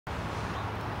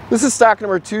This is stock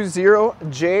number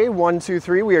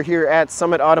 20J123. We are here at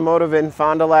Summit Automotive in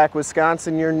Fond du Lac,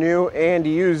 Wisconsin, your new and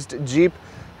used Jeep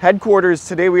headquarters.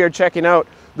 Today we are checking out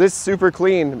this super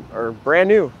clean or brand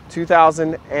new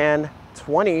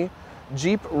 2020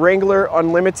 Jeep Wrangler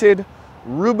Unlimited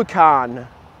Rubicon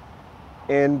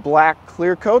in black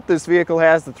clear coat. This vehicle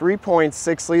has the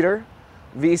 3.6 liter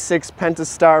V6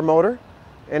 Pentastar motor,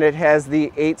 and it has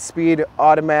the 8-speed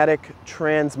automatic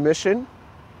transmission.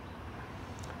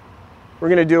 We're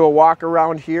going to do a walk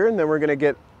around here, and then we're going to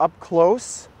get up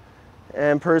close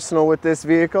and personal with this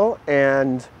vehicle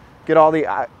and get all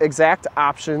the exact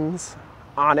options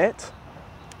on it.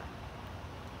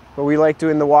 But we like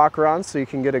doing the walk around so you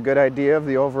can get a good idea of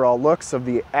the overall looks of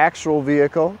the actual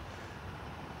vehicle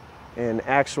in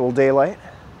actual daylight.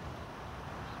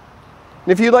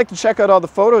 And if you'd like to check out all the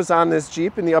photos on this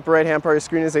Jeep, in the upper right hand part of your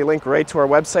screen is a link right to our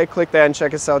website. Click that and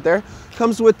check us out there.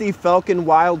 Comes with the Falcon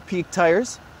Wild Peak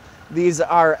tires. These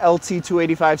are LT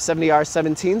 285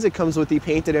 70R17s. It comes with the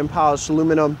painted and polished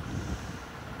aluminum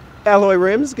alloy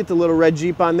rims. Get the little red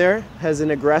Jeep on there. Has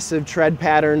an aggressive tread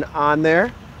pattern on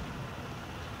there.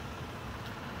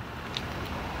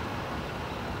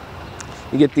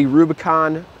 You get the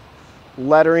Rubicon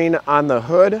lettering on the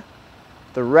hood,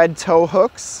 the red tow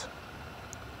hooks.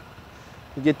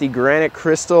 You get the granite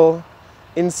crystal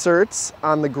inserts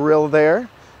on the grille there. You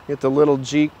get the little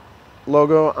Jeep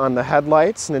logo on the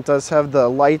headlights, and it does have the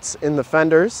lights in the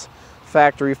fenders,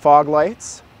 factory fog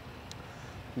lights.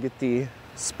 You get the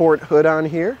sport hood on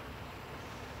here.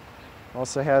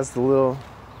 Also has the little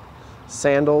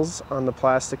sandals on the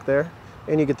plastic there,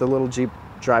 and you get the little Jeep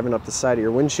driving up the side of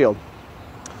your windshield.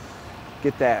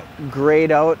 Get that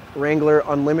grayed out Wrangler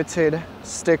Unlimited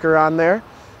sticker on there.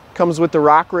 Comes with the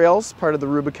rock rails, part of the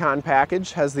Rubicon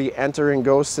package. Has the enter and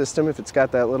go system. If it's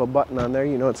got that little button on there,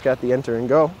 you know it's got the enter and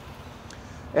go.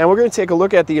 And we're going to take a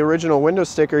look at the original window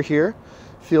sticker here.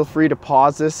 Feel free to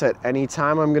pause this at any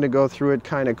time. I'm going to go through it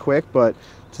kind of quick, but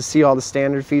to see all the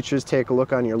standard features, take a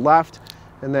look on your left.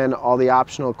 And then all the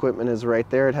optional equipment is right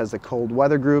there. It has the cold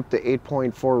weather group, the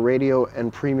 8.4 radio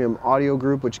and premium audio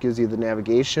group, which gives you the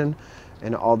navigation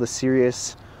and all the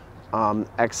Sirius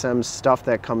XM stuff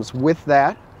that comes with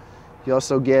that. You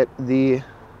also get the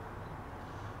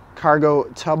cargo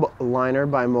tub liner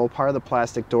by Mopar, the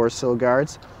plastic door sill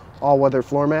guards, all-weather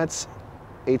floor mats,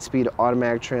 8-speed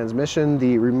automatic transmission,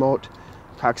 the remote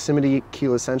proximity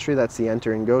keyless entry, that's the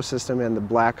enter and go system, and the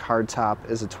black hardtop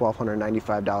is a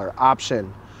 $1,295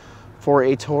 option for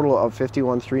a total of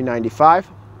 $51,395.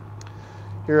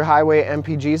 Your highway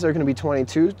MPGs are going to be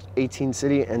 22, 18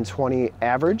 city, and 20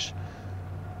 average.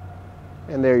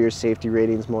 And there are your safety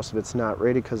ratings. Most of it's not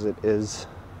rated because it is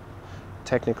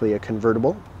technically a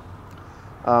convertible.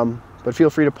 But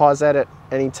feel free to pause that at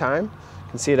any time.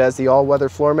 You can see it has the all-weather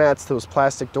floor mats, those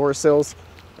plastic door sills.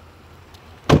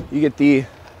 You get the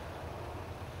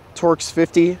Torx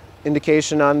 50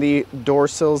 indication on the door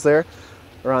sills there,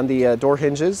 or on the door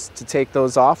hinges to take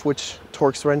those off, which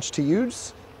Torx wrench to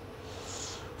use.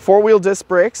 4-wheel disc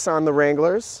brakes on the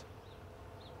Wranglers.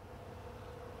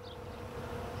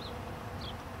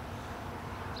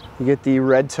 You get the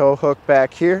red tow hook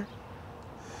back here.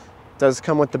 It does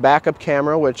come with the backup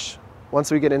camera, which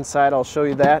once we get inside, I'll show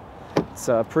you that. It's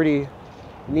pretty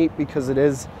neat because it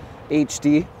is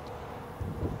HD.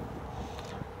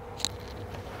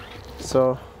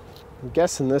 So I'm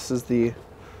guessing this is the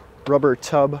rubber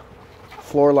tub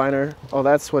floor liner. Oh,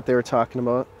 that's what they were talking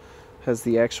about. Has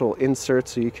the actual insert,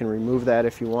 so you can remove that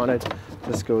if you wanted.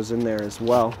 This goes in there as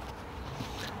well.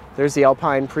 There's the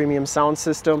Alpine Premium sound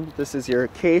system. This is your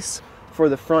case for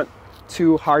the front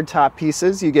two hardtop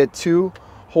pieces. You get two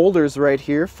holders right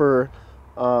here for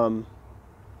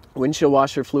windshield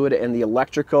washer fluid and the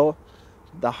electrical.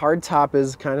 The hardtop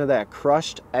is kind of that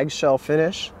crushed eggshell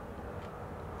finish.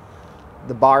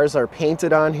 The bars are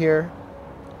painted on here.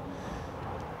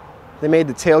 They made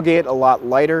the tailgate a lot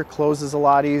lighter, closes a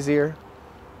lot easier.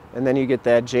 And then you get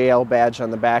that JL badge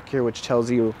on the back here, which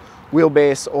tells you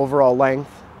wheelbase, overall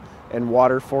length, and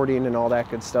water fording and all that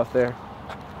good stuff there.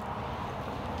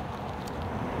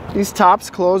 These tops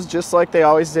close just like they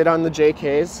always did on the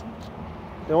JKs.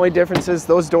 The only difference is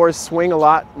those doors swing a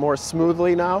lot more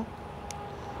smoothly now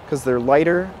because they're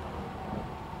lighter.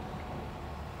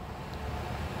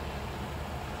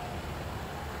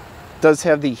 It does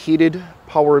have the heated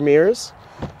power mirrors.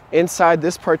 Inside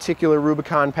this particular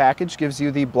Rubicon package gives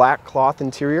you the black cloth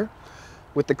interior.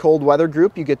 With the cold weather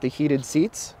group, you get the heated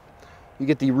seats. You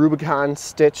get the Rubicon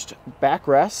stitched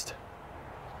backrest.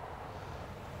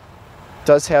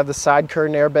 Does have the side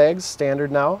curtain airbags,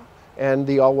 standard now, and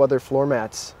the all-weather floor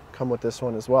mats come with this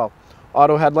one as well.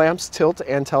 auto headlamps, tilt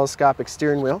and telescopic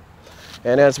steering wheel.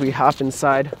 And as we hop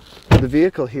inside the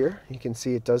vehicle here, you can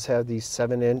see it does have the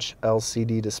 7-inch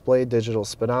LCD display, digital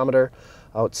speedometer,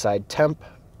 outside temp,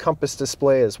 compass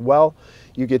display as well.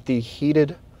 You get the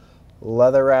heated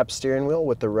leather wrap steering wheel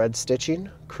with the red stitching,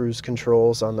 cruise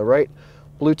controls on the right,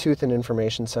 Bluetooth and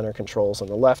information center controls on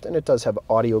the left, and it does have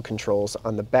audio controls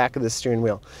on the back of the steering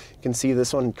wheel. You can see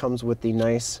this one comes with the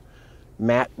nice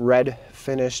matte red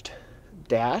finished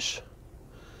dash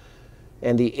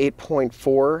and the 8.4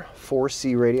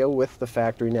 4C radio with the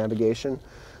factory navigation.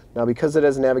 Now, because it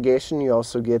has navigation, you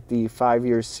also get the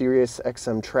 5-year Sirius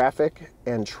XM Traffic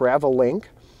and Travel Link,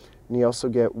 and you also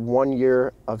get 1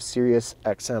 year of Sirius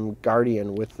XM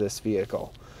Guardian with this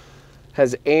vehicle.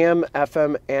 Has AM,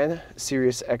 FM, and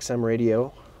Sirius XM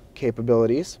radio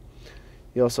capabilities.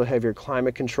 You also have your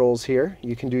climate controls here.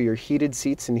 You can do your heated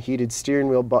seats and heated steering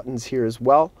wheel buttons here as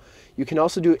well. You can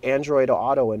also do Android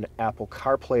Auto and Apple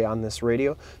CarPlay on this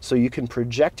radio, so you can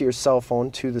project your cell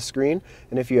phone to the screen,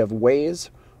 and if you have Waze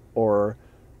or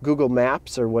Google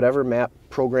Maps or whatever map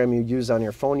program you use on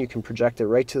your phone, you can project it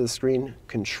right to the screen,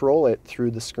 control it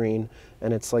through the screen,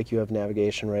 and it's like you have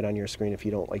navigation right on your screen if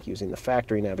you don't like using the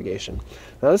factory navigation.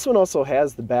 Now, this one also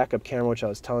has the backup camera, which I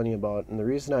was telling you about, and the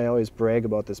reason I always brag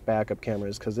about this backup camera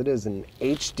is because it is in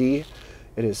HD.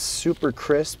 It is super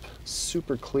crisp,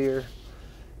 super clear,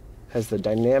 has the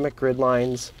dynamic grid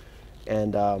lines,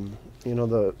 and you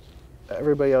know,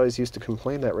 everybody always used to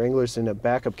complain that Wranglers didn't have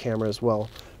backup camera as well.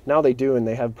 Now they do, and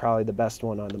they have probably the best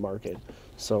one on the market.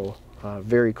 So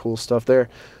very cool stuff there.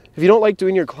 If you don't like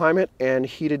doing your climate and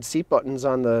heated seat buttons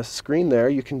on the screen there,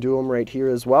 you can do them right here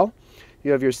as well.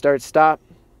 You have your start stop,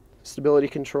 stability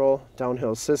control,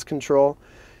 downhill assist control.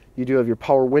 You do have your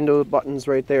power window buttons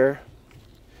right there.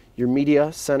 Your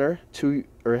media center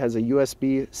has a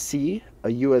USB-C, a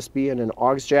USB, and an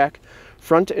aux jack.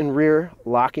 Front and rear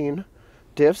locking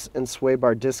diffs and sway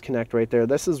bar disconnect right there.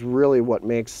 This is really what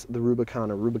makes the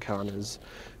Rubicon a Rubicon, is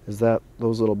that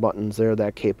those little buttons there,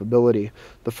 that capability.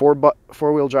 The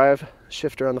four-wheel drive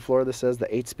shifter on the floor, this says the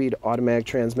 8-speed automatic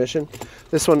transmission.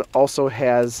 This one also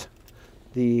has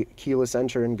the keyless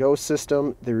enter and go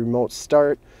system, the remote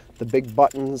start, the big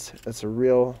buttons. It's a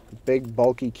real big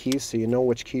bulky key, so you know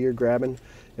which key you're grabbing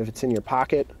if it's in your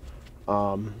pocket.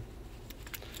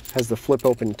 Has the flip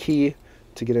open key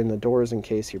to get in the doors in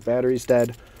case your battery's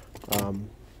dead.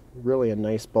 Really a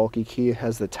nice bulky key. It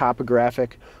has the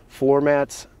topographic floor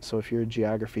mats, so if you're a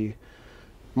geography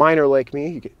minor like me,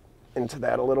 you get into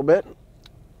that a little bit.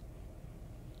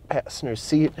 Passenger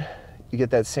seat, you get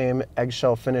that same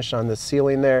eggshell finish on the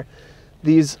ceiling there.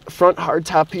 These front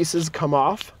hardtop pieces come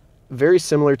off, very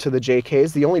similar to the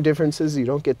JKs. The only difference is you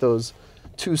don't get those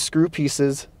 2 screw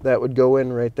pieces that would go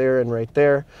in right there and right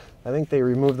there. I think they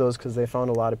removed those because they found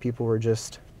a lot of people were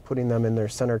just putting them in their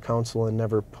center console and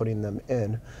never putting them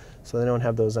in. So they don't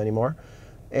have those anymore.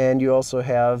 And you also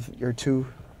have your 2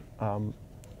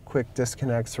 quick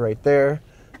disconnects right there,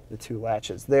 the 2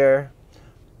 latches there.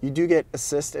 You do get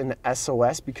assist and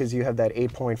SOS because you have that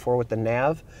 8.4 with the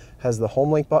nav, has the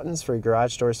home link buttons for your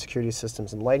garage doors, security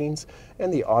systems and lightings,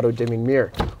 and the auto dimming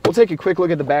mirror. We'll take a quick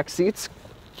look at the back seats.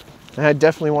 And I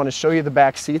definitely want to show you the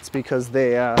back seats because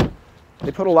they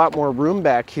put a lot more room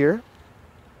back here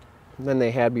than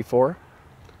they had before.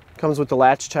 Comes with the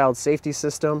latch child safety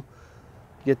system.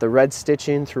 You get the red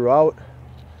stitching throughout.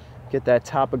 Get that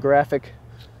topographic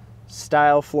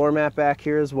style floor mat back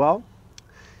here as well.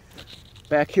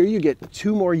 Back here you get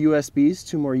 2 more USBs,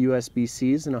 2 more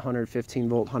USB-Cs, and a 115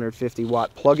 volt, 150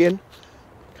 watt plug-in.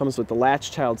 Comes with the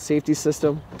latch child safety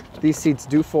system. These seats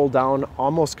do fold down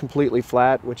almost completely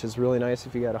flat, which is really nice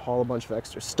if you got to haul a bunch of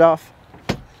extra stuff.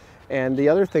 And the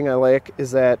other thing I like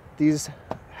is that these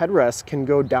headrests can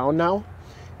go down now,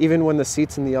 even when the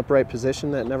seat's in the upright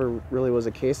position. That never really was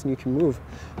a case, and you can move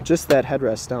just that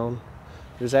headrest down.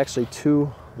 There's actually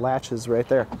 2 latches right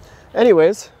there.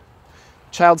 Anyways,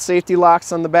 child safety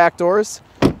locks on the back doors.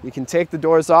 You can take the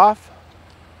doors off.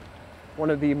 One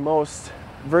of the most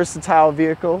versatile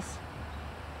vehicles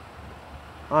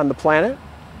on the planet.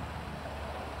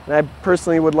 And I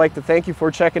personally would like to thank you for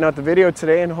checking out the video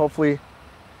today, and hopefully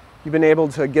you've been able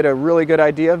to get a really good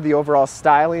idea of the overall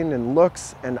styling and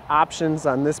looks and options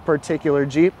on this particular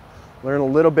Jeep. Learn a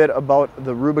little bit about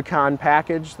the Rubicon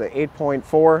package, the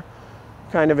 8.4,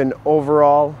 kind of an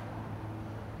overall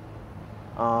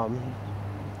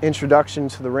introduction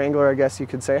to the Wrangler, I guess you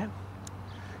could say.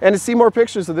 And to see more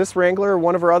pictures of this Wrangler or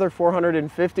one of our other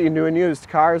 450 new and used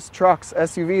cars, trucks,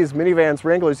 SUVs, minivans,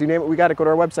 Wranglers, you name it, we got to go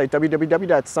to our website,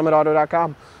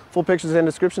 www.summitauto.com. Full pictures and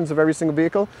descriptions of every single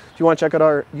vehicle. If you want to check out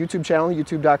our YouTube channel,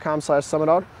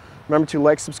 youtube.com/Summitauto. Remember to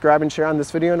like, subscribe, and share on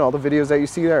this video and all the videos that you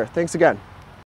see there. Thanks again.